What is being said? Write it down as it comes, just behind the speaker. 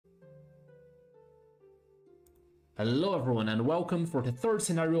Hello everyone and welcome for the third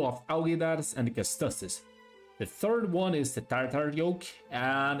scenario of Algirdas and Kestutis. The third one is the Tatar Yoke,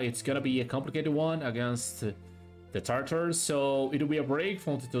 and it's gonna be a complicated one against the Tartars, so it'll be a break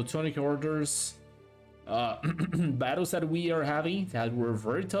from the Teutonic Orders battles that we are having that were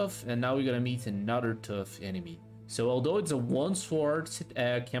very tough, and now we're gonna meet another tough enemy. So although it's a one sword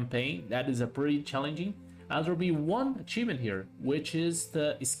campaign, that is a pretty challenging, and there'll be one achievement here, which is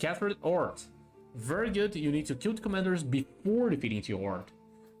the Scattered Horde. Very good, you need to kill the commanders before defeating the Horde.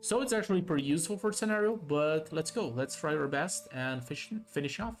 So it's actually pretty useful for the scenario, but let's go. Let's try our best and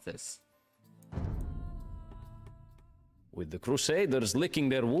finish off this. With the Crusaders licking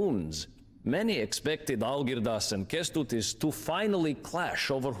their wounds, many expected Algirdas and Kestutis to finally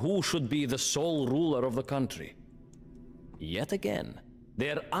clash over who should be the sole ruler of the country. Yet again,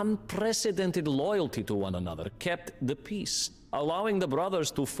 their unprecedented loyalty to one another kept the peace, allowing the brothers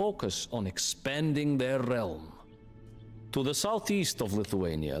to focus on expanding their realm. To the southeast of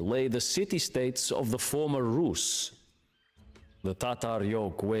Lithuania lay the city-states of the former Rus. The Tatar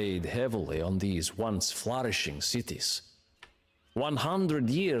yoke weighed heavily on these once flourishing cities. 100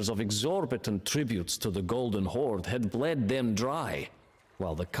 years of exorbitant tributes to the Golden Horde had bled them dry,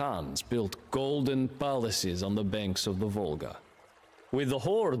 while the Khans built golden palaces on the banks of the Volga. With the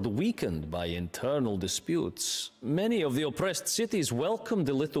Horde weakened by internal disputes, many of the oppressed cities welcomed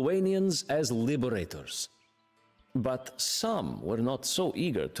the Lithuanians as liberators. But some were not so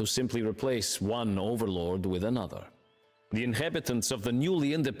eager to simply replace one overlord with another. The inhabitants of the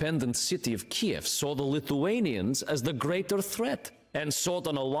newly independent city of Kiev saw the Lithuanians as the greater threat and sought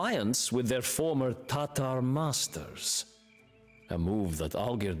an alliance with their former Tatar masters. A move that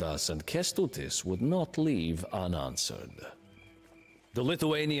Algirdas and Kestutis would not leave unanswered. The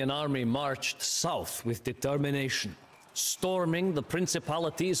Lithuanian army marched south with determination, storming the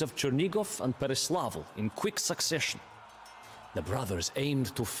principalities of Chernigov and Pereslavl in quick succession. The brothers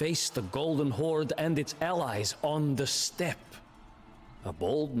aimed to face the Golden Horde and its allies on the steppe. A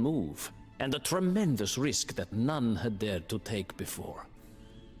bold move, and a tremendous risk that none had dared to take before.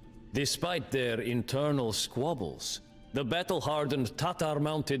 Despite their internal squabbles, the battle-hardened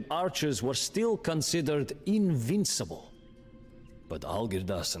Tatar-mounted archers were still considered invincible. But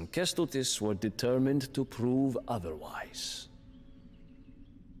Algirdas and Kestutis were determined to prove otherwise.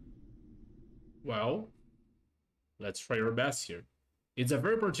 Well, let's try our best here. It's a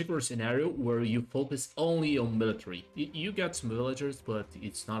very particular scenario where you focus only on military. You got some villagers, but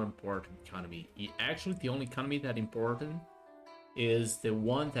it's not important economy. Actually, the only economy that important is the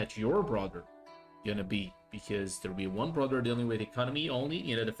one that your brother gonna be, because there'll be one brother dealing with economy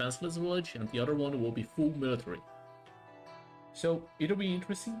only in a defenseless village, and the other one will be full military. So it'll be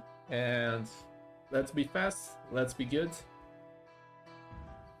interesting, and let's be fast, let's be good.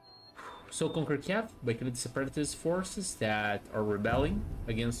 So conquer Kiev by killing the separatist forces that are rebelling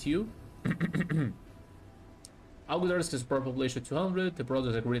against you. Algirdas has a population of 200, the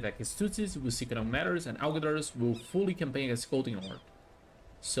brothers agree that Kestutis will seek economic matters, and Algirdas will fully campaign against Golden Horde.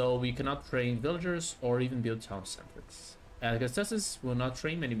 So we cannot train villagers or even build town centers. And Kestutis will not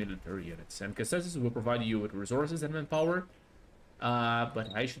train many military units, and Kestutis will provide you with resources and manpower. But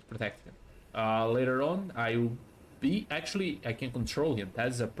I should protect him. Later on, I can control him.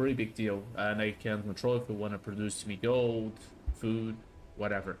 That's a pretty big deal. And I can control if we want to produce me gold, food,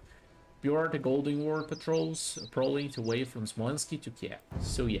 whatever. Pure the Golden War patrols, patrolling away from Smolensk to Kiev.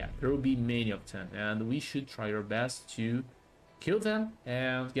 So yeah, there will be many of them. And we should try our best to kill them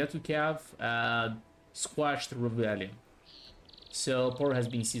and get to Kiev and squash the rebellion. So power has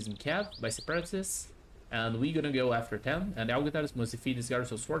been seized in Kiev by separatists. And we're gonna go after them, and Algirdas must defeat these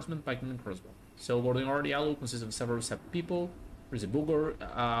guards of swordsmen, pikemen, and crossbow. So Golden Horde Yellow consists of several separate people. There's a Bulgar,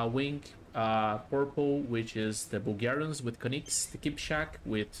 Wink, Purple, which is the Bulgarians with Koniks, the Kipchak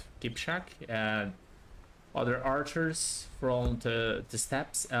with Kipchak, and other archers from the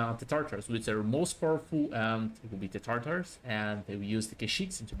steppes, the Tartars, which are most powerful, and it will be the Tartars, and they will use the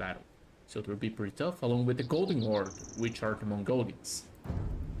Keshiks into battle. So it will be pretty tough, along with the Golden Horde, which are the Mongolians.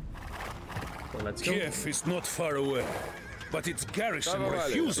 So let's go. Kiev is not far away, but its garrison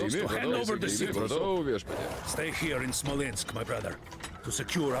refuses to hand over the city. Stay here in Smolensk, my brother, to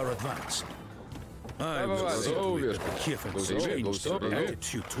secure our advance. I will see to it that the Kievans change their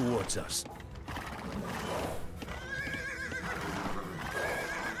attitude towards us.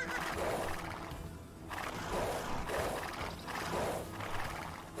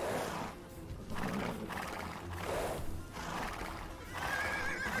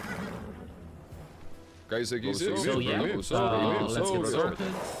 So yeah, let's get started.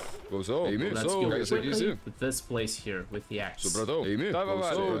 Let's go quickly with this place here with the axe.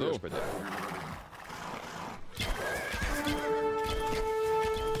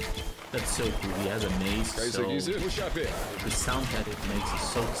 That's so cool. He has a mace, Ką so sakysi? Pušapė. the sound that it makes is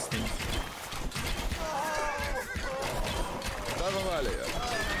so distinct. Tavo valioje.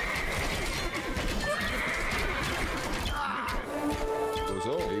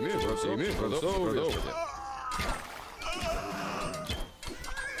 Klausau, eimi, pradau viešpatė.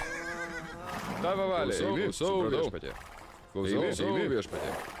 Tavo valioje. Klausau viešpatė. Klausau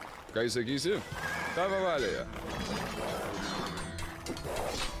viešpatė. Ką sakysi? Tavo valioje.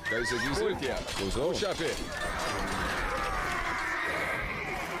 Ką sakysi? Pultie. Klausau. Pušapė.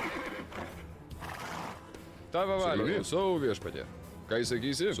 Tavo valioje. Klausau viešpatė. Ką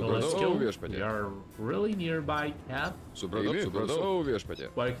sakysi? So let's Supratau go. We viešpatė. are really nearby Cap, Supratau viešpatė.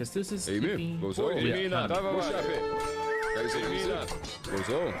 while Kestutis is Eimi, keeping klausau. Pirmyną. Tavo valioje. Ką sakysi?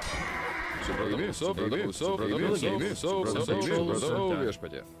 Klausau. Supratau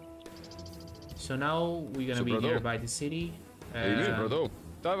viešpatė. So now we're gonna be Supratau. nearby the city. Eimi, pradau.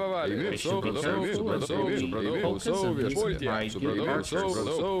 Tavo valioje. I should be careful and slowly focus on this by killing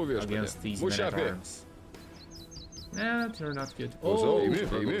archers against these men at arms. Nah, they're not good. Oh,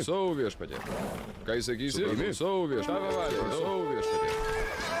 Klausau viešpatė. Ką sakysi? Klausau viešpatė. Tavo valioje. Klausau viešpatė.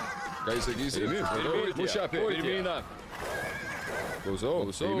 Ką sakysi? Pušapė. Pirmyną. Klausau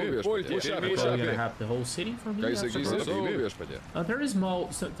viešpatě. we're gonna have the whole city from Ką here. sakysi? Klausau viešpatě.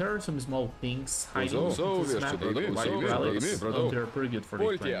 There are some small things hiding in Klausau this map, viešpatě. like relics. Pradau. They're pretty good for the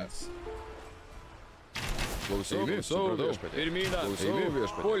Pultie. Ukrainians. Klausau viešpatě. Pirmyną. Klausau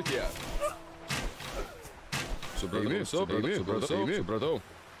viešpatě. Pultie. Supratau.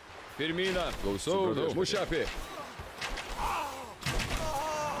 Pirmyną. Klausau viešpatě. Pušapė.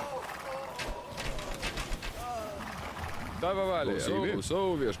 Tavo valioje.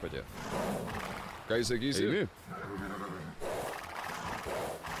 Klausau viešpatė. Ką sakysi?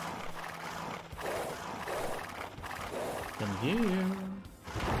 Come here.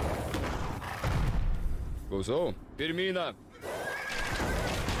 Klausau. Pirmyną.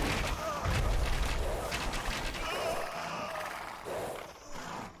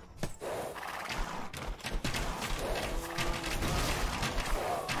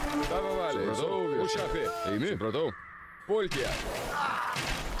 Tavo valioje. Pušapė. Eimi, pradau. Pultie.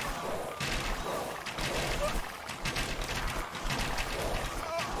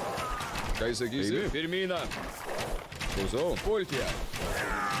 Ką sakysi? Pirmyną. Klausau. Pultie.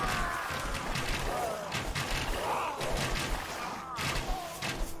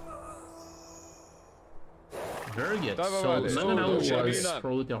 Very good. Tavo So valioje. now was Pirmyną.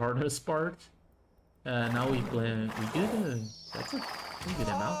 probably the hardest part. Now we play. We did that's a pretty good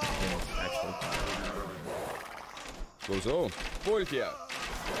amount of kills actually. Klausau. Pultie.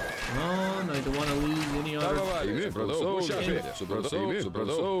 Come on, I don't want to lose any Tavo other valioje. Pradau. Pušapė.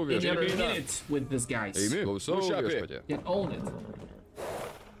 Supratau any other viešpatė. minutes with this guys. Eimi, klausau Pušapė. viešpatė. Can own it.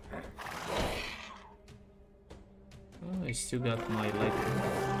 Oh, I still got my leg.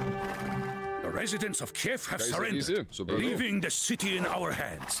 The residents of Kiev have Ką surrendered, sakysi? Supratau. leaving the city in our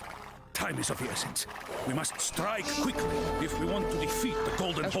hands. Time is of the essence. We must strike quickly if we want to defeat the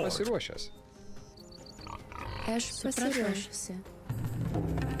Golden Aš Horde. pasiruošęs. Aš pasiruošusi.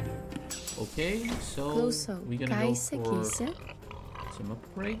 Okay, so Klausau. we're gonna Ką go for sakysi? some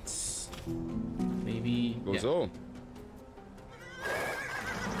upgrades. Maybe. Yeah. Klausau.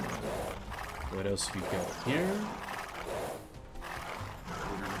 What else we got here?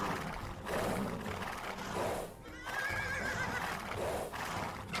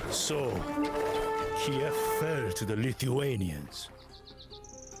 So, Kiev fell to the Lithuanians.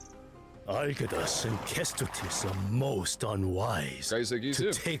 Algirdas and Kestutis are most unwise Ką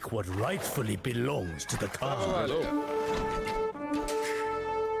sakysi? to take what rightfully belongs to the Khan. Pradau.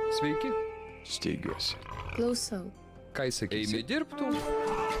 Sveiki. Steigiuosi. Klausau. Ką sakysi? Eimi dirbtų.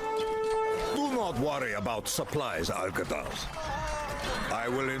 Do not worry about supplies, Algirdas. I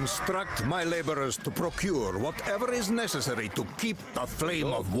will instruct my laborers to procure whatever is necessary to keep the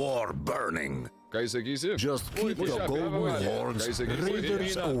flame of war burning. Ką sakysi? Just keep the Golden Horde's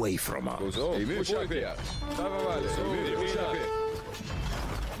raiders away from us. Klausau. Eimi. Pušapė. Tavo valioje. Pušapė.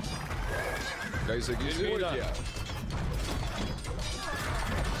 Ką sakysi? Pultie.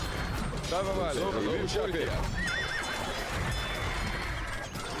 Tavo valioje. Pušapė.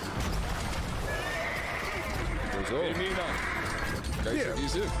 Klausau. Pirmyną. Ką Here.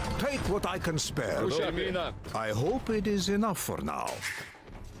 sakysi? Take what I can spare. Pirmyną. I hope it is enough for now.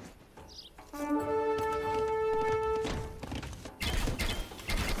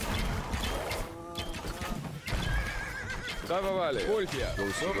 Tavo valioje. Pultie.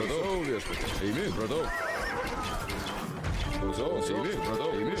 Klausau viešpatė. Eimi, pradau. Klausau. Eimi,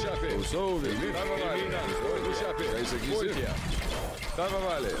 pradau. Eimi, Pušapė. klausau viešpatė. Tavo valioje. Pušapė. Ką sakysi? Pultie. Tava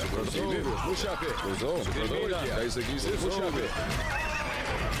valia. Supratau. Pušapė. Klausau. Supratau. Ką jis sakysi? Pušapė.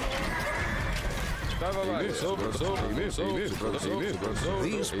 Tava valia. Supratau. Supratau.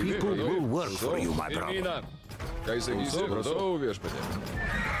 These people will work for you, my brother. Ką jis sakysi? Supratau, viešpatie.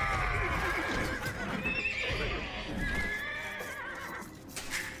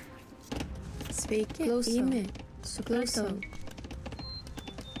 Sveiki, Imi, supratau.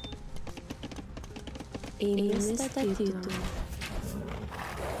 Imi statytų.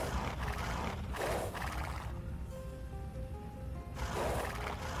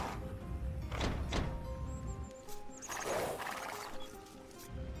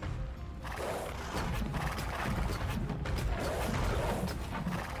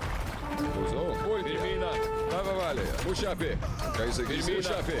 Klausau. Pirmyną. Tava valia. Pušapė. Ką jis sakysi?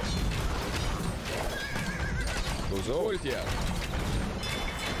 Pušapė. Klausau. Ultie.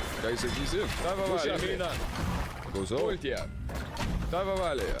 Ką jis sakysi? Tava valia. Pirmyną. Klausau. Ultie. Tava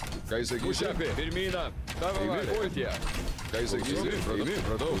valia. Ką jis sakysi? Pušapė. Pirmyną. Tava valia. Ultie. Ką jis sakysi?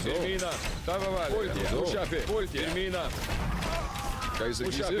 Supratau. Pirmyną. Tava valia. Ultie. Pušapė. Ultie. Pirmyną. Ką jis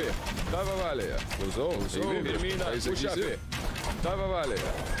sakysi? Tava valia. Klausau. Pirmyną. Ką jis sakysi? Tava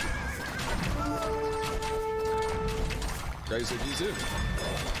valia. Ką jis sakysi?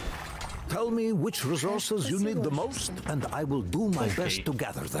 Tell me which resources you need the most, and I will do my best to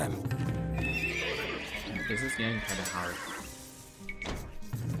gather them. This is getting kind of hard.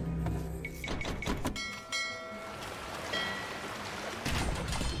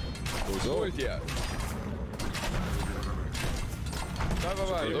 Klausau. Ultie. Tava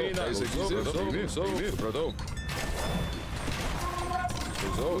valia. Ką jis sakysi? Supratau.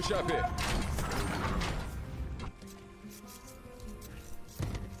 Klausau. Pušapė.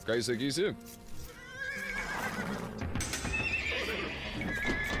 Ką jis sakysi?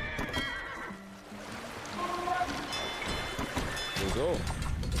 Klausau.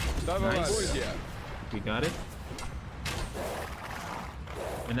 Tava valia. We got it.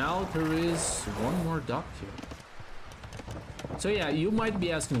 And now there is one more dock here. So yeah, you might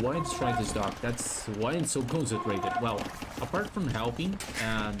be asking why it's trying this dock. That's why it's so concentrated. Well, apart from helping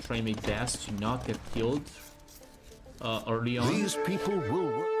and trying my best to not get killed early on, These people will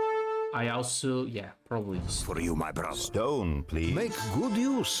work I also, yeah, probably. for you, my brother. Stone, please. Make good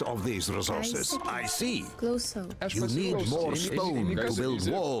use of these resources. I see. Klausau. You need more stone to build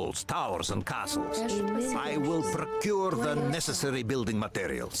walls, towers, and castles. I will procure the necessary building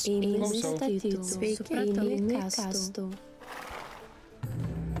materials. Imi statytų. Sveiki, Imi kastų.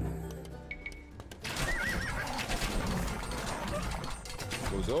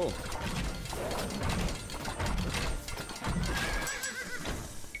 Klausau.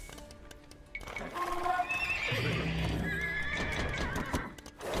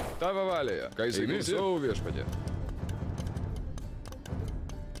 Tava valia. Ką jis sakysi? Klausau, viešpatie.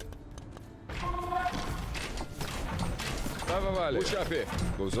 Tava valia. Pušapė.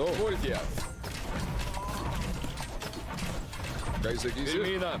 Klausau. Ultie. Ką jis sakysi?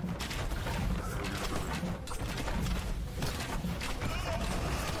 Pirmyną.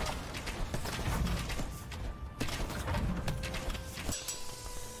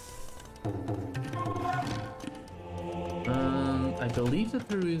 I believe that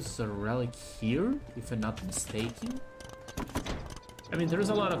there is a relic here, if I'm not mistaken. I mean, there's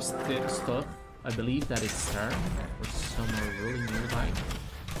a lot of stuff. I believe that it's there, or somewhere really nearby.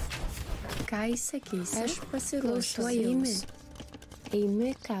 Ką jis sakysi? Aš pasiruošiu Imi.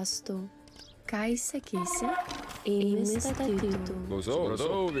 Imi kastų. Ką jis sakysi? Imi statytų. Klausau.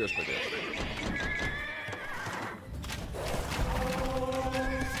 Supratau, viešpatie.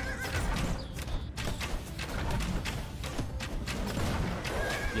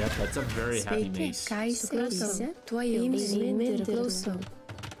 Yeah, that's a very heavy Sveiki, mace. ką jis sakysi? Tuo jau Imi klausau.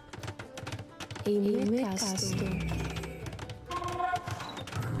 Imi kastų.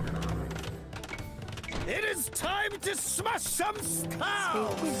 It is time to smash some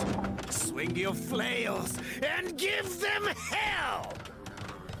skulls! Swing your flails and give them hell!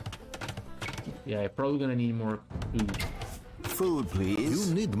 Yeah, I'm probably gonna need more food. Food, please.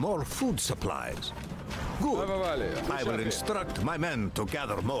 You need more food supplies. Good. Tava valia. I will instruct my men to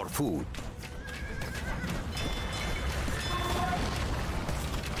gather more food.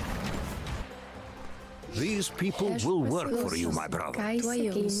 These people will work for you, my brother. Ką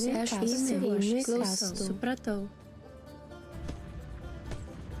jis sakysi? Aš Imi klausau. Supratau.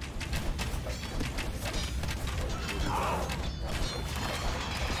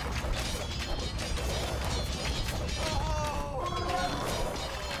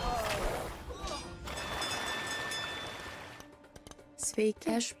 Sveiki,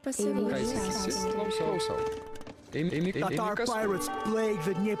 aš pasiruošęs. Klausau. Tatar pirates plague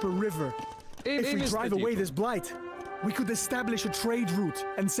the Dnieper River. If we drive away this blight, we could establish a trade route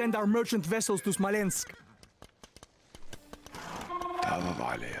and send our merchant vessels to Smolensk.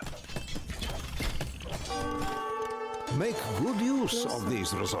 Make good use of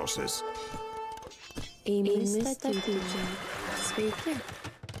these resources.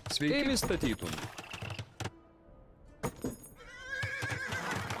 Sveiki, statytum.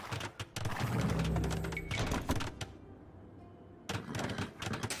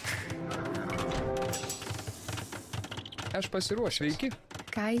 Aš pasiruošęs. Sveiki.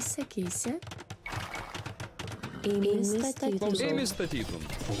 Ką įsakysi? Ėmė statytum.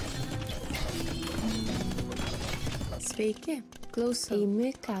 Sveiki, klausau.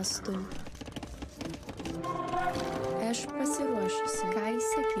 Eimi kastų. Aš pasiruošusi. Ką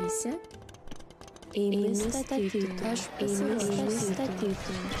įsakysi? Eimi statytum. Aš pasiruošusi.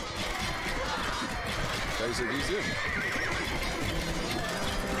 Ką įsakysi?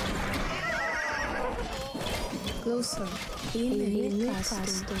 Klausau. Eimi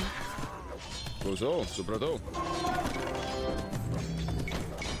kastų. Klausau, supratau.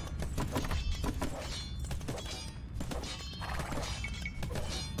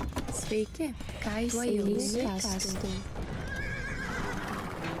 Sveiki, ką įsakysi? Kastų.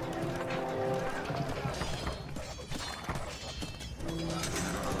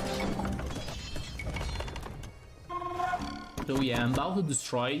 So yeah, I'm about to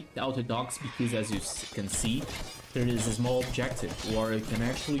destroy the outer docks because, as you can see, there is a small objective where you can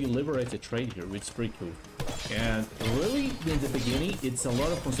actually liberate a trade here, which is pretty cool. And really, in the beginning, it's a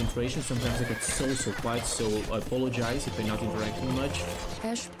lot of concentration. Sometimes I get so quiet, so I apologize if I'm not interacting much.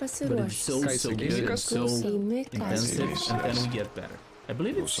 But it's so good and so intensive, and then we get better. I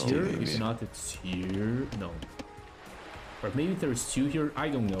believe it's here. If not, it's here. No. Or maybe there's two here. I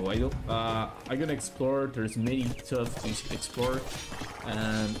don't know. I'm gonna explore. There's many stuff to explore.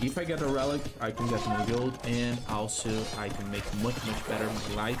 And if I get a relic, I can get more gold, and also I can make much better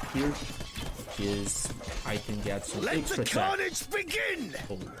my life here, because I can get some extra. Let the carnage begin!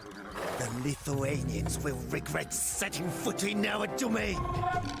 Oh. The Lithuanians will regret setting foot in our domain.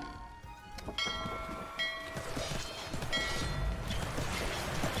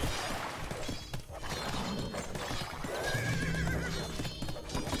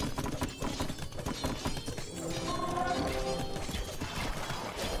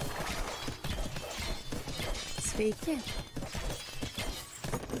 Sveiki.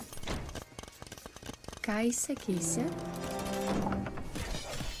 Ką įsakysi?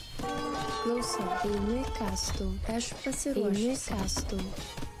 Klausau. Eimi kastų. Aš pasiruošęs. Eimi kastų.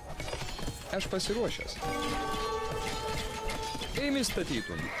 Aš pasiruošęs. Eimi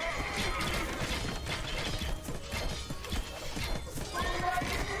statytum.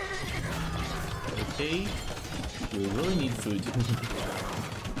 Okay. We really need food.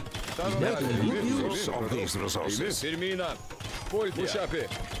 Make use of these resources. Pirmina. Pulti. Pušapi.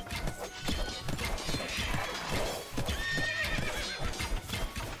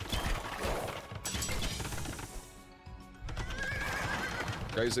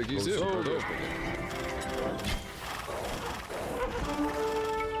 Ką įsakysi?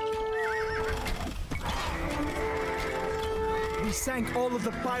 We sank all of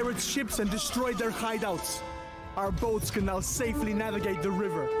the pirates' ships and destroyed their hideouts. Our boats can now safely navigate the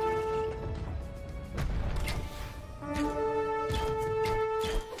river.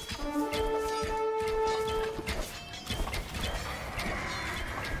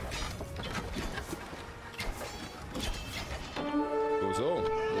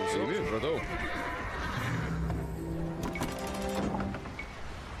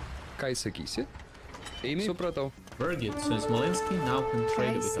 Ką įsakysi? Eimi. Supratau. Very good. So Smolensk now can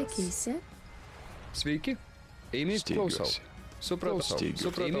trade with us. Ką įsakysi? Sveiki. Eimi. Klausau. Supratau.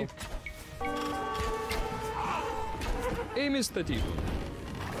 Supratau. Eimi statytų.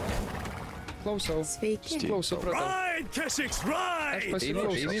 Klausau. Sveiki. Klausau. Supratau. Ride, Keshiks, ride!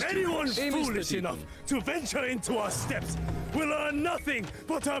 Pasiruošęs. Anyone Eimi foolish enough statytum. to venture into our steps will earn nothing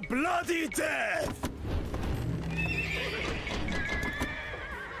but a bloody death!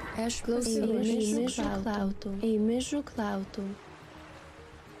 Aš klausau. Eimi žuklautų. Eimi žuklautų.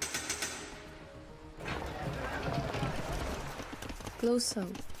 Klausau.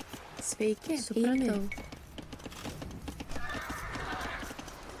 Sveiki. Supratau.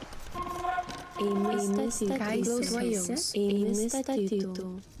 Eimi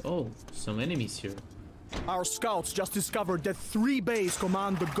statytų. Oh, some enemies here. Our scouts just discovered that 3 bays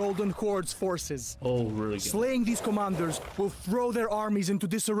command the Golden Horde's forces. Oh, really good. Slaying these commanders will throw their armies into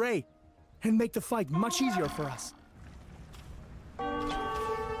disarray and make the fight much easier for us.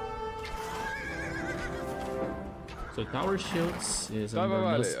 So tower shields is a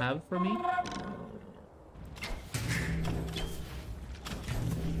must-have for me.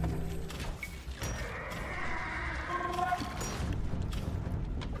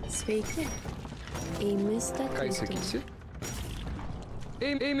 Sveiki. Eimi statytum. Ką sakysi?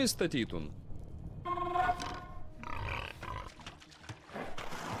 Eimi statytum.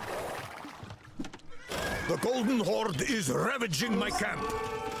 The Golden Horde is ravaging my camp.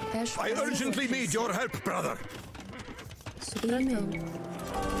 I urgently need your help, brother.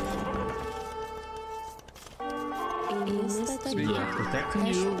 Yeah, protecting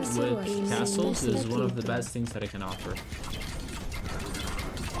you with castles is one of the best things that I can offer.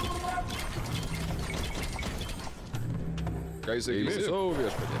 Ką sakysi? Klausau,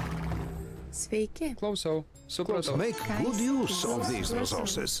 viešpatie. Sveiki. Klausau. Supratau. Make good use of these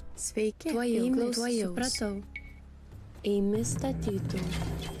resources. Sveiki. Tuojau. Supratau. Eimi statytum.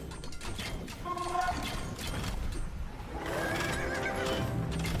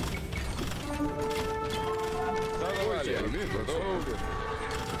 Tavo valia. Supratau, viešpatie.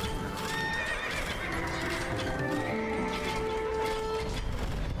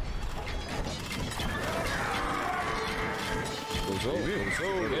 Klausau,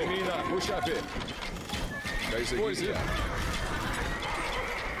 Emina, Mušapė. Ką sakysi?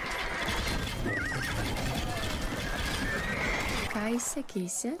 Ką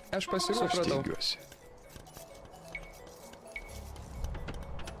sakysi? Aš pasiruošau.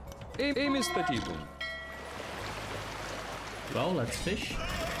 Eimi statytum. Well, let's fish.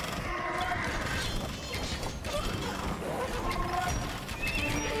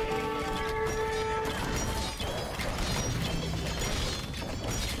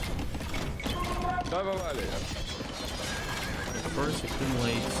 Tavo valia. First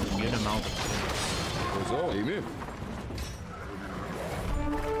accumulates a good amount of points. Klausau, eimi.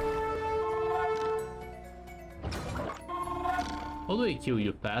 How do I kill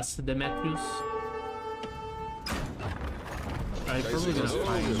you fast, Demetrius? I'm probably gonna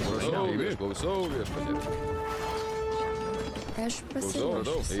find you right now. Klausau, viešpatie. Aš Klausau,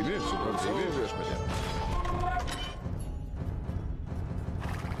 pasiruošęs. eimi, supratau, viešpatie.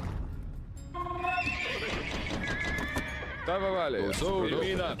 Tavo valia. Klausau,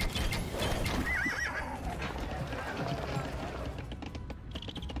 Emina.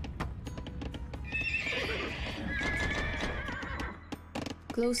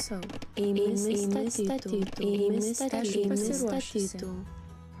 Klausau. Eimi statytum. Eimi statytum.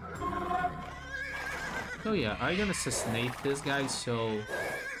 Oh yeah, I'm gonna assassinate this guy, so...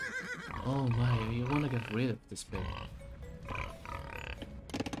 Oh my, you wanna get rid of this bit.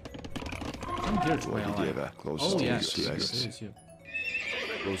 I'm here to my ally. Oh yes, it is you.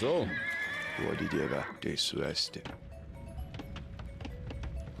 Klausau.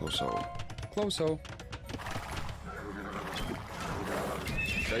 Klausau.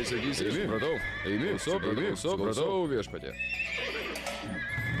 Ką sakysi? Supratau. Eimi, supratau, viešpatie.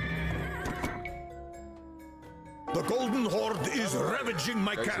 The Golden Horde is ravaging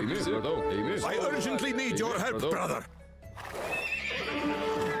my Ką camp. sakysi? Supratau. Eimi. I urgently need your help, brother.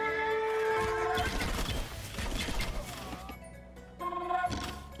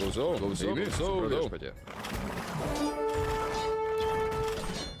 Klausau, eimi, supratau, viešpatie.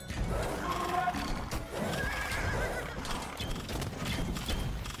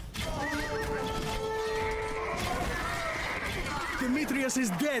 Demetrius is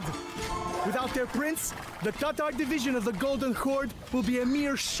dead. Without their prince, the Tatar division of the Golden Horde will be a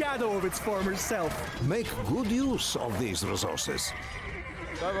mere shadow of its former self. Make good use of these resources.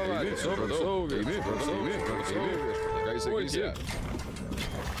 Tavo valia. Supratau, eimi, klausau, viešpatie. Ką sakysi?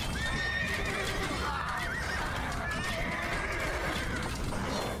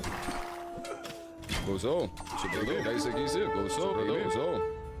 Klausau, supratau. Ką sakysi? Klausau.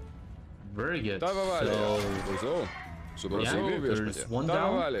 Very good. Tavo valia. So, Klausau. yeah, Supratau, there's viešpatie. one Tavo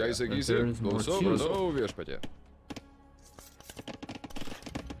down, valia. Ką and sakysi? there's more Klausau, two. supratau, viešpatie.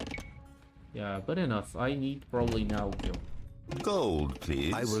 Yeah, but enough. I need probably now kill. Gold,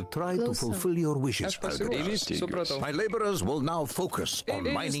 please. I will try to fulfill your wishes, Aš pasiruošęs. Algirdas. Supratau. My laborers will now focus on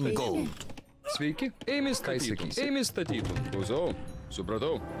mining gold. Sveiki. Eimi statytum. Eimi statytum. Klausau.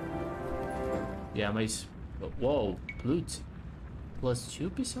 Supratau. Yeah, my... Whoa, loot. Plus 2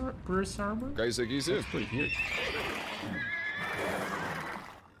 piece armor? Ką sakysi? That's pretty huge.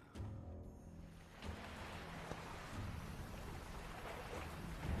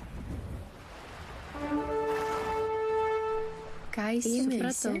 Ką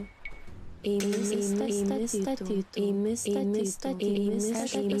supratau? Eimi statytum.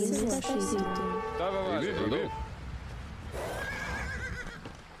 Tavo valia. Supratau.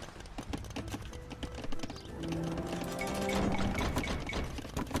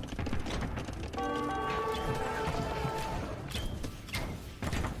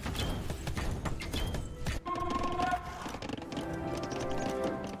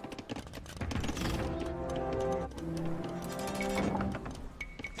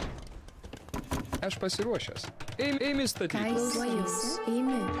 Aš pasiruošęs. Eimi statyti. Klausausi.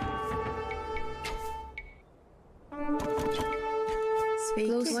 Eimi.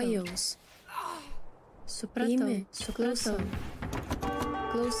 Klausaus. Supratau. Suklausau.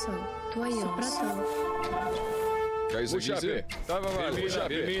 Klausau. Tuojau. Supratau. Ką įsakysi? Tavo valia.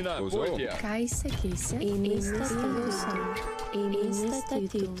 Pirmyną. Pulti. Ką įsakysi? Eimi statytų. Eimi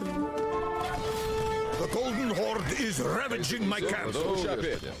statytų. The Golden Horde is ravaging my camp.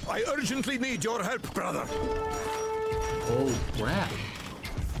 I urgently need your help, brother. Oh, crap.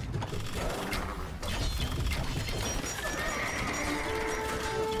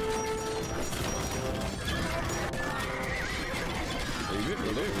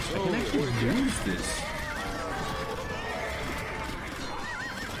 I can actually use this.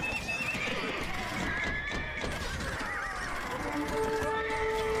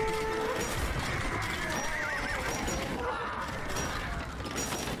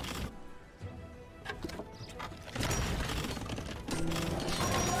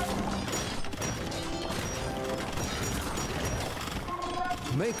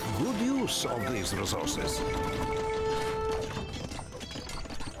 Make good use of these resources.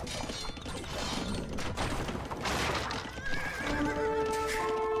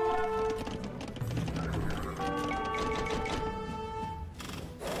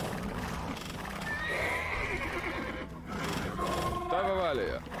 Tavo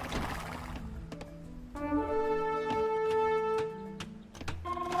valia.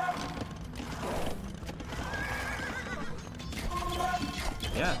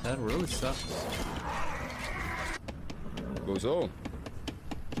 Yeah, that really sucks. Klausau.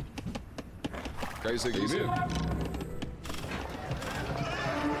 Ką įsakysi?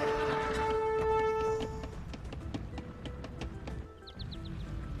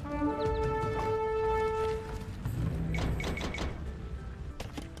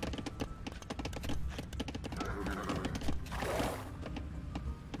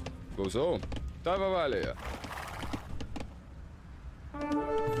 Klausau. Tavo valia.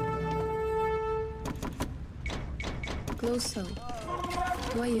 Klausau.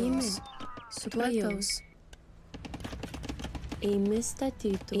 Tuojaus. Suprataus. Eimi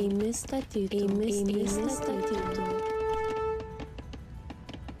statytų. Eimi statytų. Eimi statytų.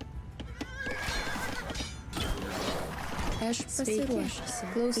 Aš pasiruošusi.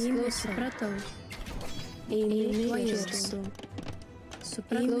 Klausau. Supratau. Eimi tuojausi.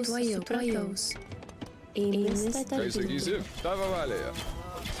 Supratau. Tuojaus. Eimi statytų. Ką įsakysi? Tavo valia.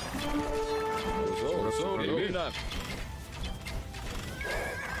 Klausau. Pirmyną.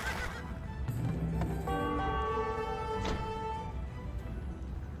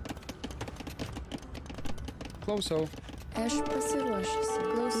 Klausau. Aš pasiruošusi.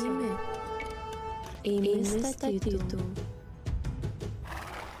 Klausau. Eimi statytų.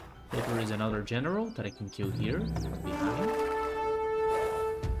 There is another general that I can kill here from behind.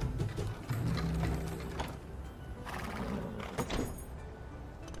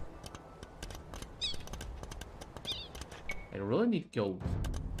 I really need gold.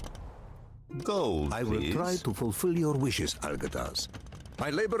 Gold, I will please. try to fulfill your wishes, Algirdas. My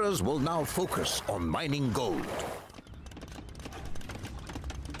laborers will now focus on mining gold.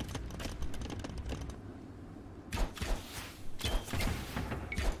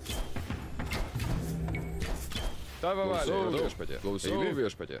 Tavo valia, viešpatie. Klausau,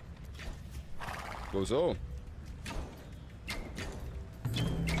 viešpatie. Klausau.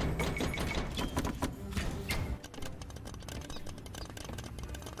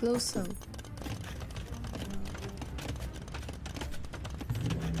 Klausau.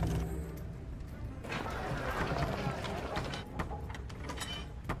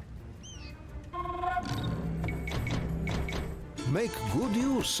 Make good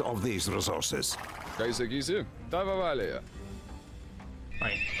use of these resources. Ką įsakysi? Tavo valia.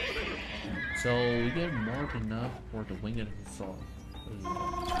 Fine. So we get more than enough for the winged assault.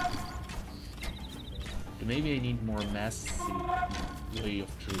 Maybe I need more massive wave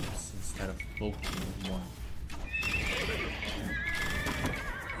of troops instead of focusing on one.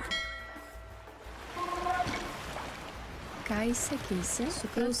 Ką įsakysi?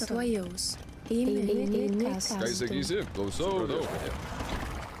 Suklausuojaus. Eimi Ką kastų. įsakysi? Klausau, viešpatie.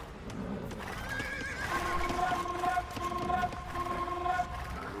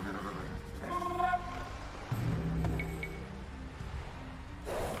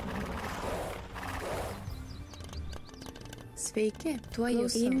 Sveiki,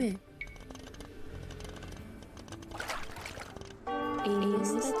 tuojaus eimi. Eimi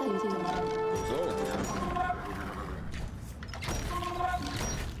statytų. Klausau.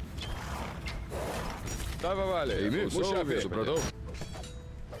 Tavo valia. Eimi, mušapė, supratau.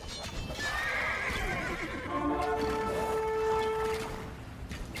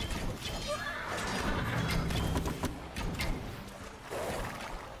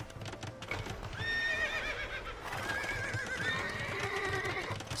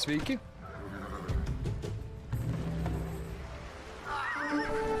 Sveiki.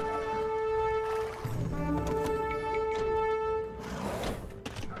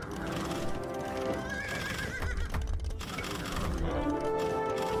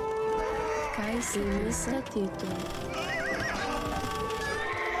 Statytų.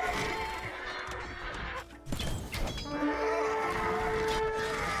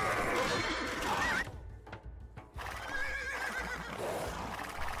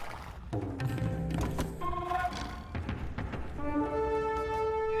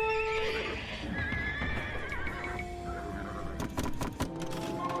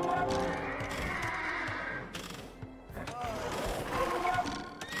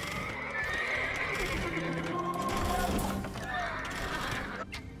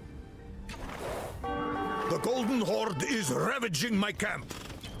 The Golden Horde is ravaging my camp.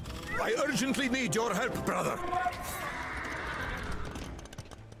 I urgently need your help, brother.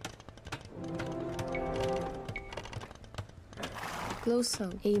 Klausau.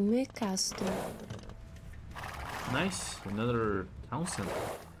 Eimi kastu. Nice, another town center.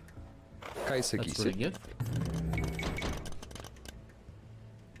 Ką That's pretty sakysi? good.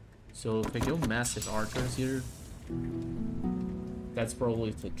 So if I go massive archers here, that's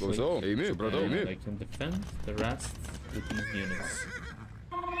probably the trick. Klausau, eimi, supratau, And eimi. I can defend the rest with these units.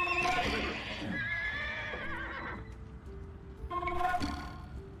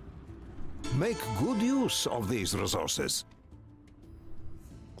 Make good use of these resources.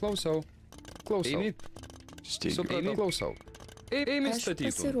 Klausau. Klausau. Eimi. Supratau, klausau. Eimi Aš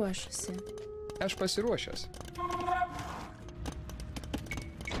statytų. pasiruošusi. Aš pasiruošęs.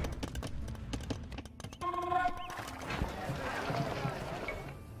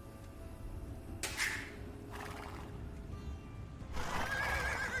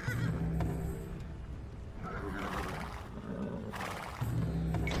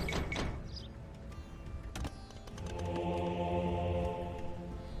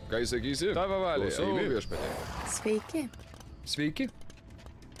 Ką sakysi? Tavo valia. Eimi viešpatė. Sveiki. Sveiki.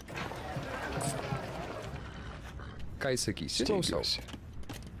 Ką sakysi? Klausau.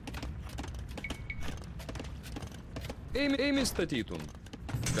 Eimi statytum.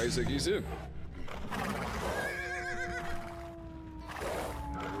 Ką sakysi?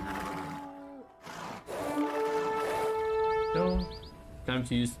 So, time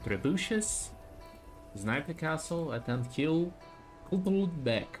to use trebuchets, snipe the castle, attempt kill, Kulpul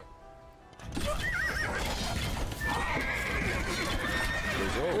back.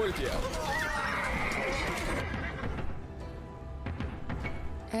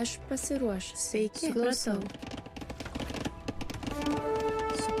 Aš pasiruošęs. Sveiki. Klausau.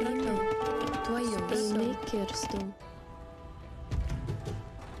 Supratau. Tuojau. Eimi kirstų.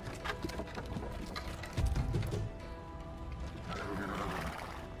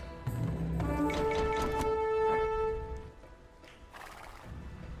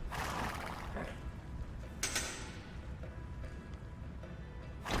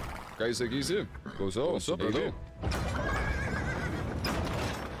 Ką sakysi? Klausau, supratau.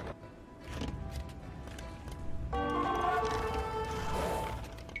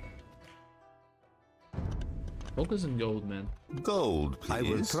 Focus on gold, man. Gold, please. I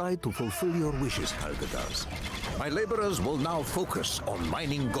will try to fulfill your wishes, Algirdas. My laborers will now focus on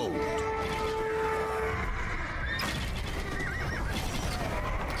mining gold.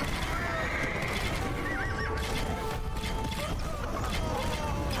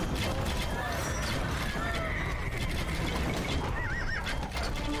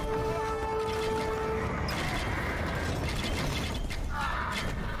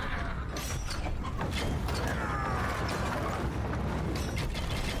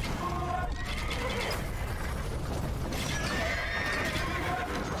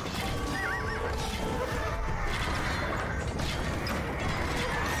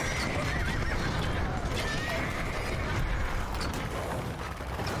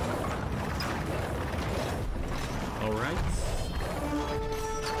 Alright.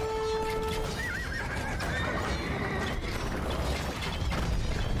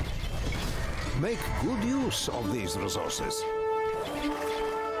 Make good use of these resources.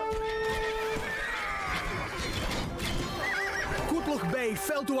 Kutluk Bey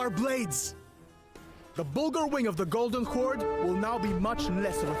fell to our blades. The Bulgar wing of the Golden Horde will now be much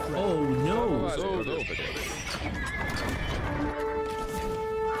less of a threat. Oh no!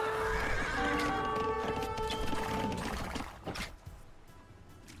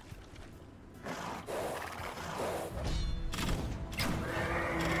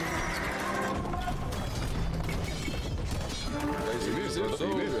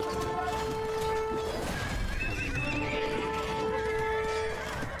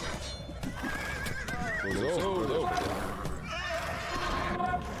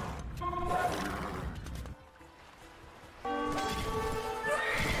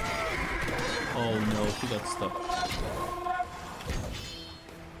 Oh no, he got stuck.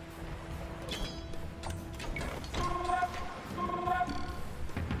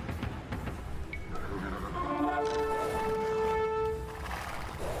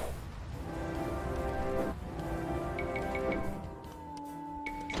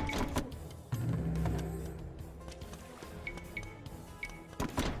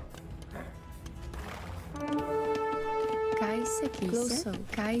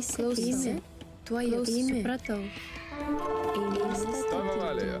 Stava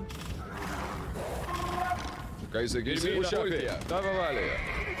Valia. Kaisagirmi Ušapė. Stava Valia.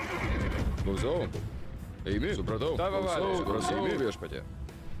 Klausau. Eimi. Supratau. Stava Valia. Supratau viešpatie.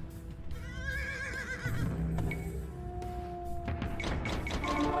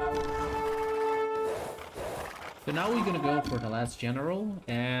 So now we're gonna go for the last general,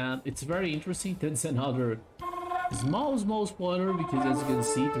 and it's very interesting. That's another small spoiler, because as you can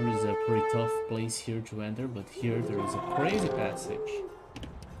see there is a pretty tough place here to enter, but here there is a crazy passage.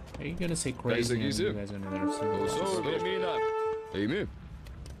 Are you gonna say crazy and you guys are gonna understand? Klausau, Eimina. Eimi.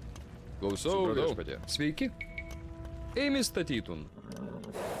 Klausau viešpatie. Sveiki. Eimi statytun.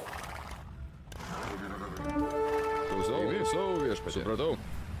 Klausau viešpatie. Supratau.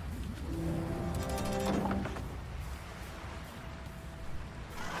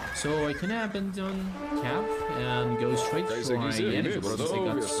 So I can abandon camp and go straight to my enemies, because I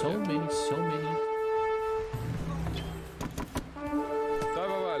got so many.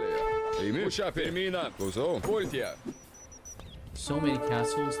 So many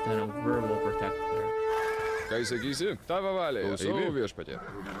castles that I'm very well protected there. Ką sakysi? Tavo valia. Klausau viešpatie.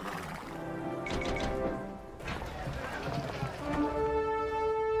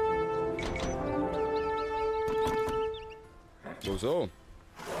 Klausau.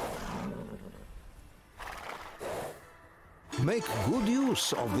 Make good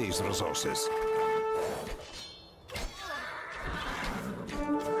use of these resources.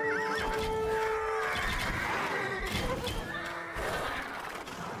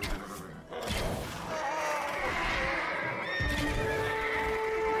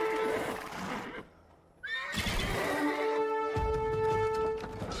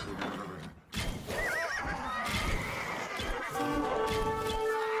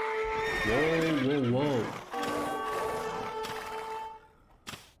 Whoa.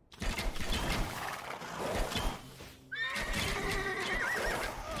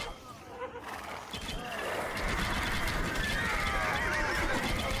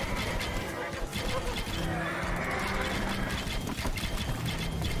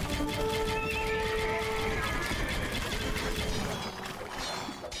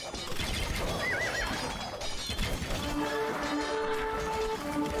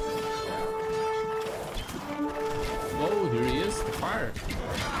 Here he is, the fire.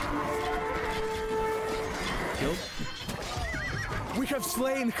 Killed. We have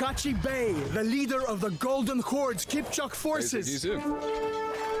slain Hachi Bey, the leader of the Golden Horde's Kipchak forces.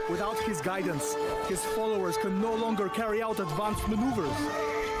 Without his guidance, his followers can no longer carry out advanced maneuvers.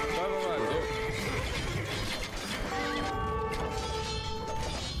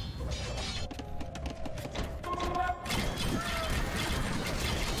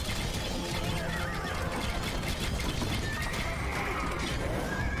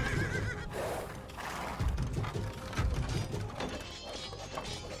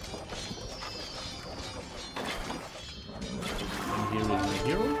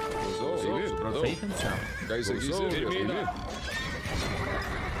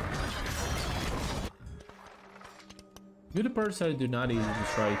 Good person do not even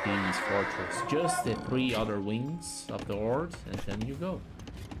destroy these fortress, just the 3 other wings of the Horde, and then you go.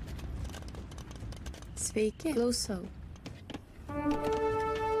 Sveiki. Klausau.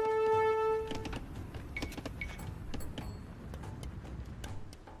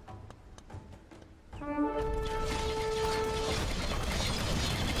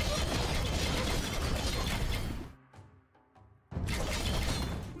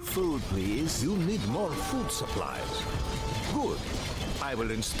 Food, please. You need more food supplies. Good. I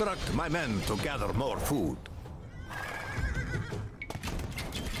will instruct my men to gather more food.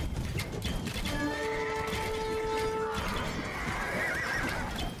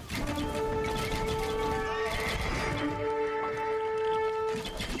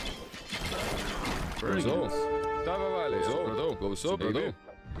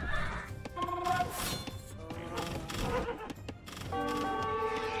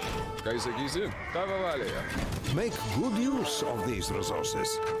 Make good use of these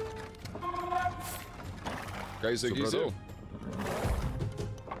resources.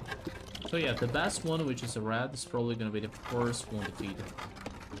 So yeah, the best one, which is a red, is probably gonna be the first one defeated.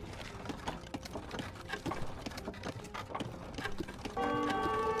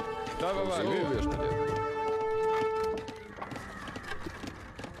 Tavo valia, viešpatie.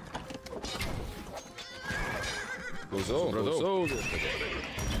 Klausau, viešpatie.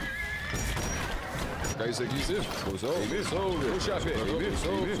 Ką jis sakysi? Klausau, viešpatie. Užšapė,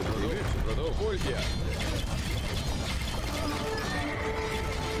 supratau, pulkė.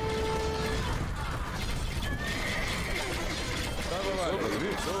 Tavo valia,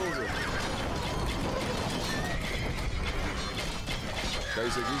 Ką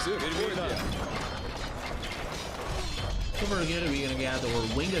jis sakysi? Pirmina. Over again, we're gonna get our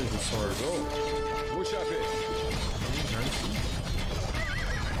winged resource. Užšapė.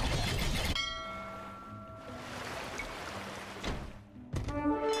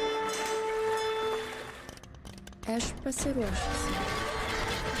 Aš pasiruošęs.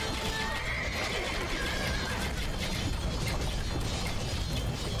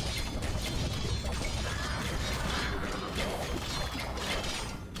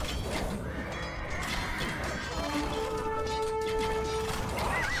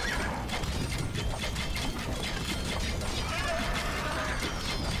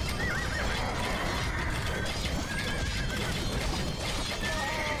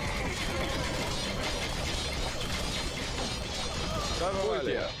 Tavo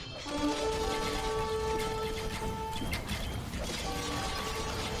valia.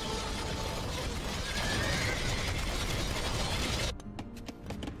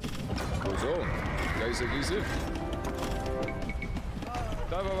 Klausau, ką jis sakysi?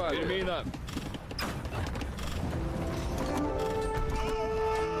 Tavo valia. Pirmina.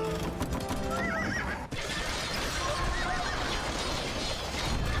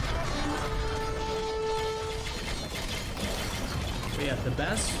 Yeah, the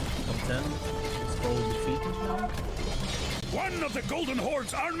best of 10 is probably defeated now. One of the Golden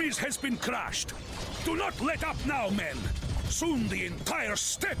Horde's armies has been crushed. Do not let up now, men. Soon the entire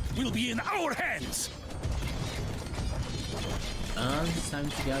steppe will be in our hands. And it's time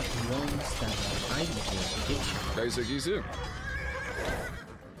to get one step behind the kitchen. Ką jis sakysi?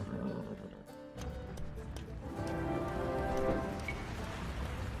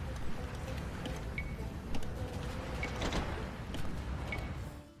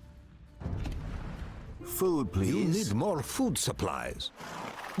 Food, please. You need more food supplies.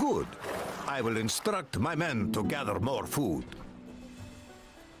 Good. I will instruct my men to gather more food.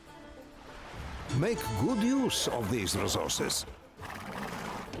 Make good use of these resources.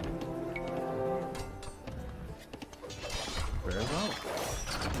 Very well.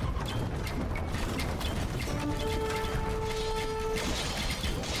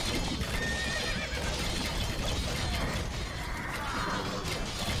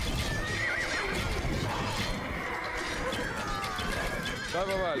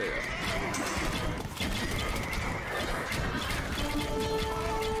 Tavo valia.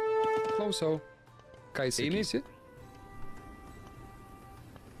 Klausau. Ką jis sakysi?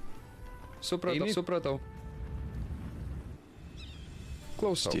 Supratau.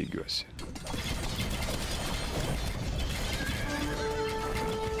 Klausau. Steigiuosi. Klausau.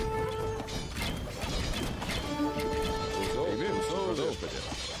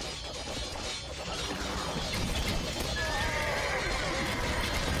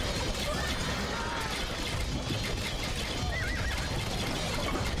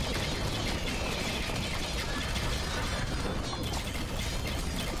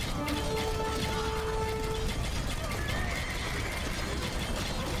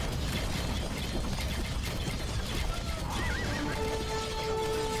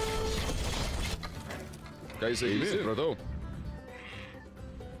 Ką jis sakysi? Supratau.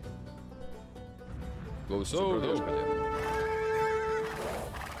 Klausau, viešpatie.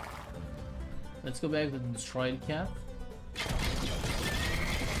 Let's go back to the destroyed cat.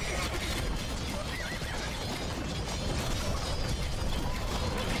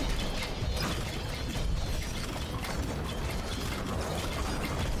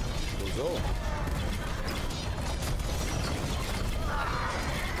 Klausau.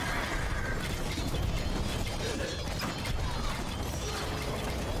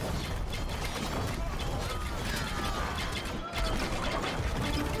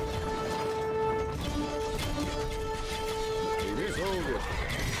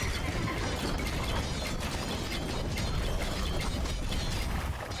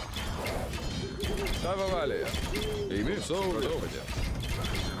 Tavo valia. Eimi, savo viešpatie.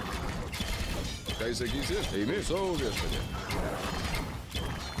 Ką jis sakysi? Eimi, savo viešpatie.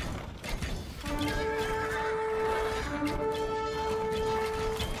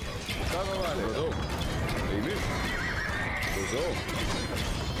 Tavo valia. Supratau. Eimi. Klausau.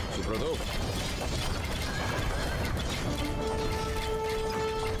 Supratau.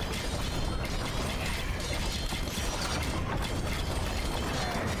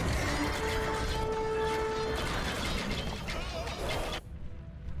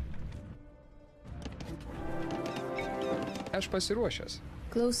 Aš pasiruošęs.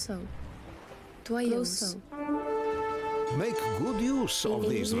 Klausau. Tuojaus. Make good use of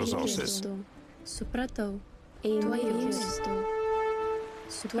these resources. Supratau. Tuojaus.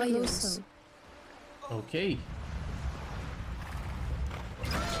 Tuojaus. Okay.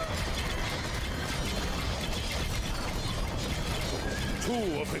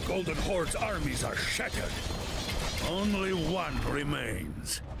 Two of the Golden Horde's armies are shattered. Only one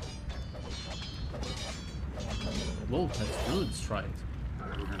remains. Whoa, that's good strike.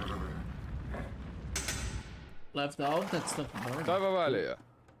 Left out, that's not more. Tavo valioje.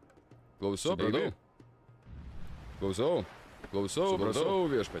 Klausau, supratau. Klausau. Klausau, supratau,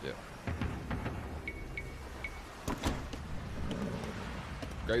 viešpatie.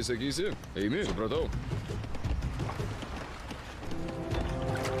 Ką įsakysi? Eimi, supratau.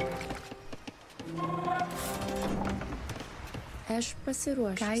 Aš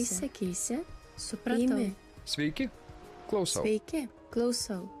pasiruošęs. Ką įsakysi? Supratau. Sveiki. Klausau. Sveiki.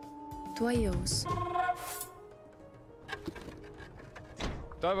 Klausau. Tuojaus.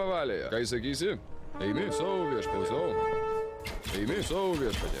 Tavo valioje. Ką įsakysi? Eimi, savo viešpatie. Klausau. Eimi, savo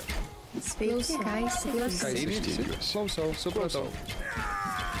viešpatie. Sveiki. Ką įsakysi? Klausau, supratau.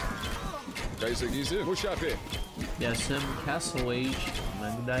 Ką įsakysi? Mušapė. Yeah, some castle age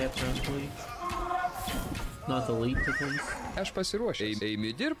Magdai apparently. Not elite at least. Aš pasiruošęs.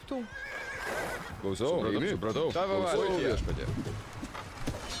 Eimi dirbtų. Klausau, eimi, supratau. Tavo valioje viešpatie.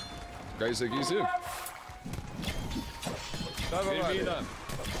 Ką įsakysi? Tavo valioje.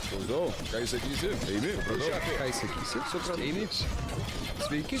 Klausau, ką įsakysi? Eimi, supratau. Ką įsakysi? Supratau. Eimi.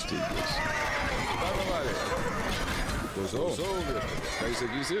 Sveiki. Tavo valioje. Klausau, viešpatie. Ką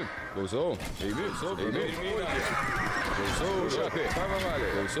įsakysi? Klausau, eimi, eimi. Klausau, šapė. Tavo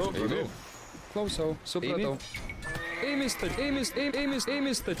valioje. Klausau, eimi. Klausau, supratau. Eimi statyti.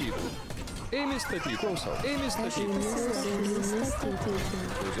 Eimi statyti. Klausau. Eimi statyti.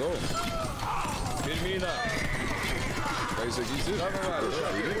 Klausau. Pirmyną. Ką įsakysi? Tavo valioje.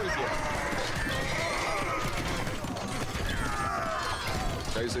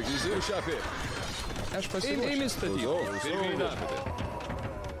 Ką įsakysi? Šapė. Aš pasiruošęs. Eimi statyti. Pirmyną.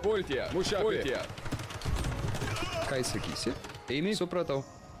 Pultie. Mušapė. Ką įsakysi? Eimi. Supratau.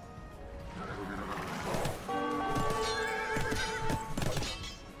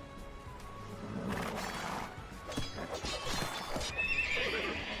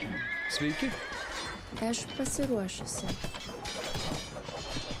 Sveiki. Aš pasiruošusi.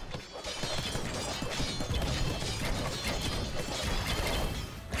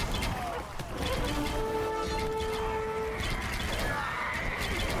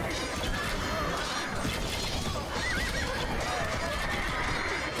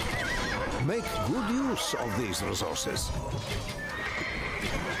 Make good use of these resources.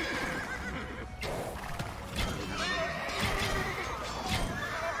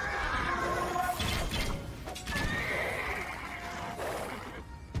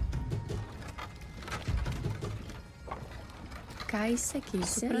 Ką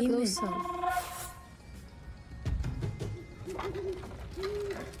įsakysi? Klausau.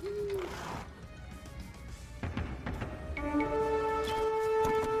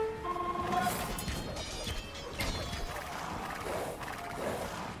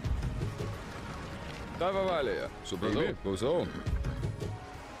 Tavo valioje. Supratau. Klausau.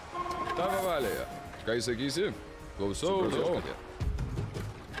 Tavo valioje. Ką įsakysi? Klausau, viešpatie.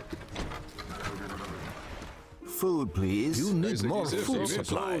 Food, please. You need more food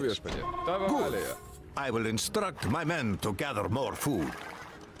supplies. Tavo valioje. I will instruct my men to gather more food.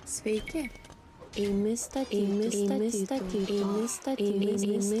 Sveiki. Eimi statyti.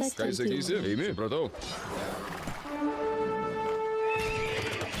 Ką įsakysi? Eimi, supratau.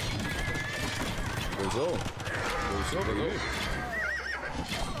 Klausau. Klausau, eimi.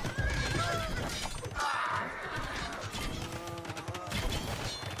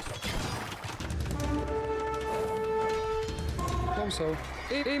 Klausau.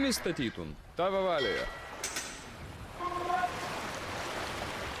 Eimi statytum. Tavo valioje.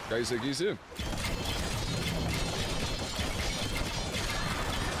 Ką įsakysi?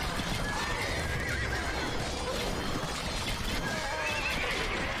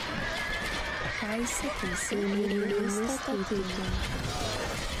 Ką įsakysi? Eimi statyti.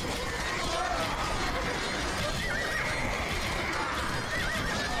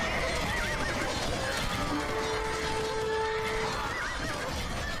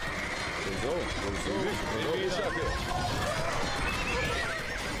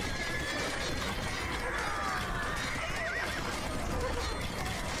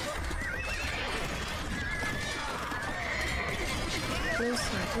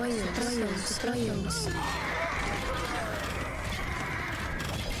 Tuojaus.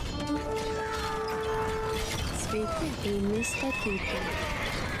 Sveiki, eini statyti.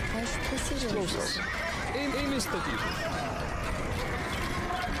 Aš pasiruošęs. Eimi statyti.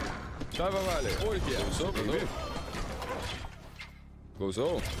 Tavo valia. Pulti. Klausau.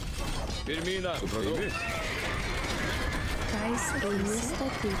 Klausau. Pirmyną. Supratau. Kaisa, eini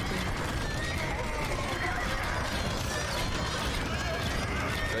statyti.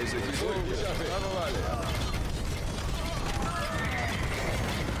 Kaisa, tavo valia.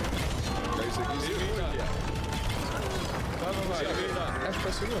 Kaisa, tavo valia. Aš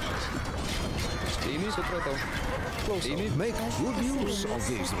pasiruošęs. Eimi, supratau. Klausau. Make good use of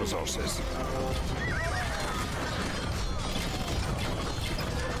these resources.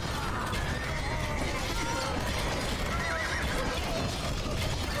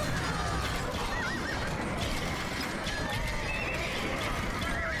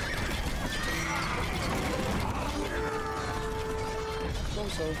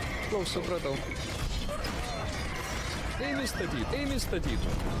 Klausau, supratau. Eimi statyti.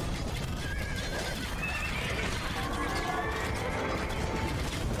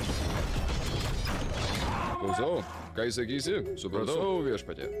 Klausau. Ką įsakysi? Supratau,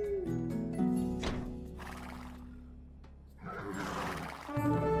 viešpatie.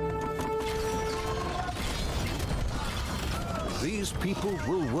 These people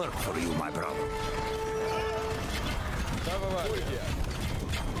will work for you, my brother. Tavo valia.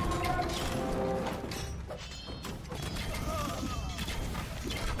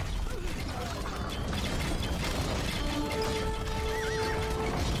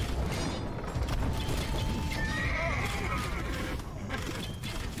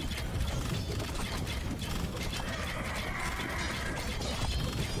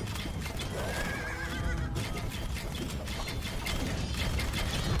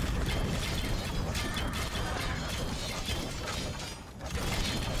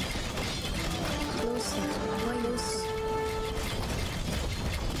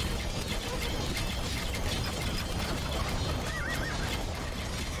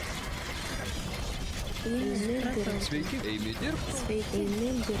 Sveiki, eimi dirbti. Sveiki,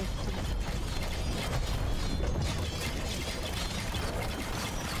 eini dirbti.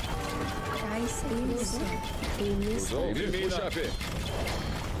 Kaisa, eini statyti. Pirmyną.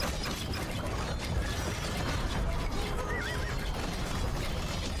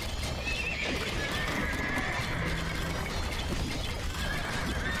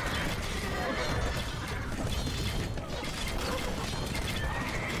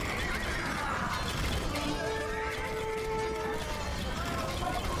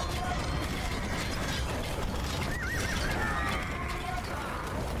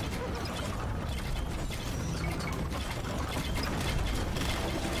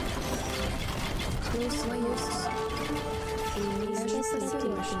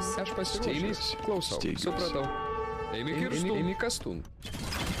 Aš pasiruošęs. Klausau. Supratau. Eimi kastun.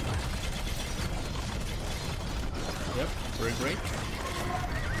 Yep, very great.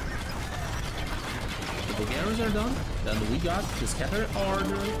 The Bulgarians are done. Then we got the Scattering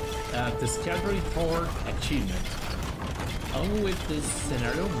Horde achievement. Only with this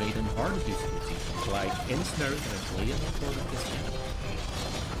scenario made in hard difficulty, like any scenario that I play in the Horde of this channel.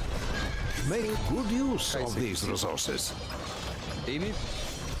 Make good use of these resources. Eimi.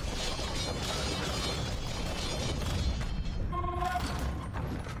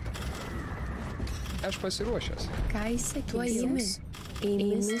 Aš pasiruošęs. Kaisa,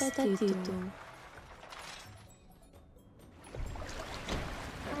 eimi statyti.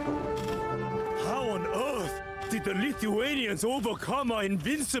 How on earth did the Lithuanians overcome our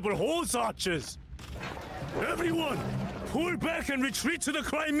invincible horse archers? Everyone, pull back and retreat to the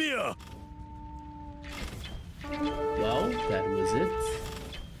Crimea! Well, that was it.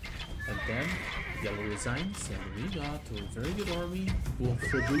 And then Yellow resigns, and we got a very good army who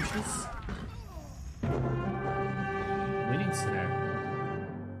produces winning scenario.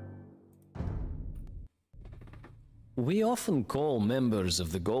 We often call members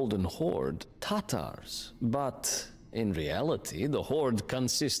of the Golden Horde Tatars, but in reality, the Horde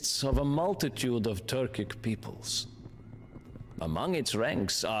consists of a multitude of Turkic peoples. Among its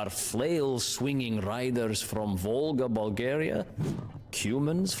ranks are flail-swinging riders from Volga, Bulgaria,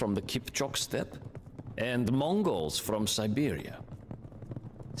 Cumans from the Kipchak steppe, and Mongols from Siberia.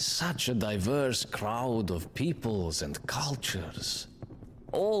 Such a diverse crowd of peoples and cultures,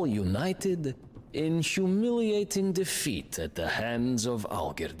 all united in humiliating defeat at the hands of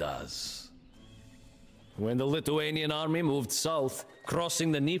Algirdas. When the Lithuanian army moved south,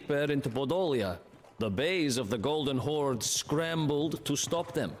 crossing the Dnieper into Podolia, the bays of the Golden Horde scrambled to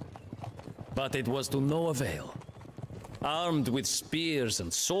stop them. But it was to no avail. Armed with spears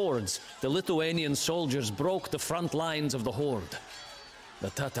and swords, the Lithuanian soldiers broke the front lines of the Horde. The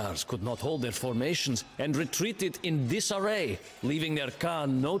Tatars could not hold their formations and retreated in disarray, leaving their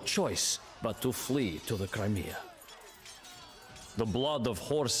Khan no choice but to flee to the Crimea. The blood of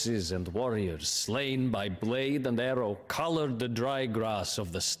horses and warriors slain by blade and arrow colored the dry grass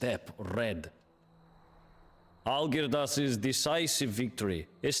of the steppe red. Algirdas' decisive victory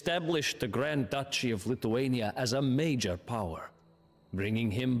established the Grand Duchy of Lithuania as a major power, bringing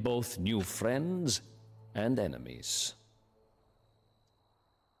him both new friends and enemies.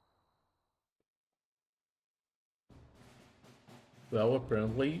 Well,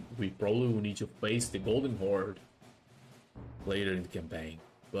 apparently, we probably will need to face the Golden Horde later in the campaign.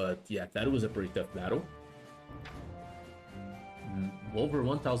 But yeah, that was a pretty tough battle. Over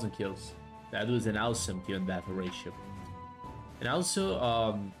 1,000 kills. That was an awesome kill and battle ratio. And also,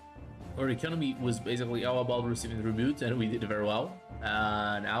 our economy was basically all about receiving tribute, and we did very well.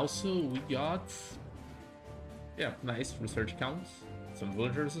 And also, we got, yeah, nice research counts, some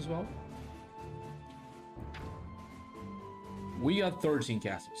villagers as well. We got 13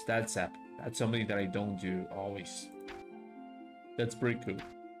 castles. That's epic. That's something that I don't do always. That's pretty cool.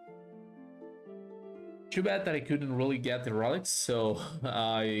 Too bad that I couldn't really get the relics, so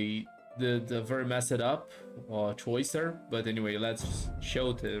I did a very messed up choice there. But anyway, let's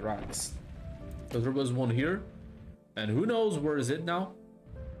show the relics. So there was one here, and who knows where is it now?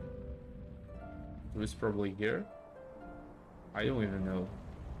 It was probably here. I don't even know.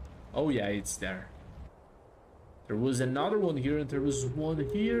 Oh yeah, it's there. There was another one here, and there was one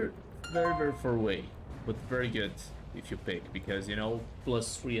here, very, very far away, but very good if you pick, because, you know,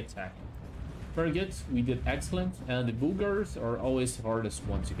 +3 attack. Very good, we did excellent, and the Bulgars are always the hardest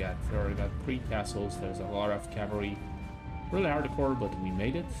one to get. There got 3 castles, there's a lot of cavalry, really hardcore, but we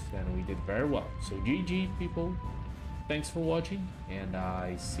made it, and we did very well. So GG, people, thanks for watching, and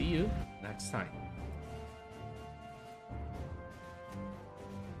I see you next time.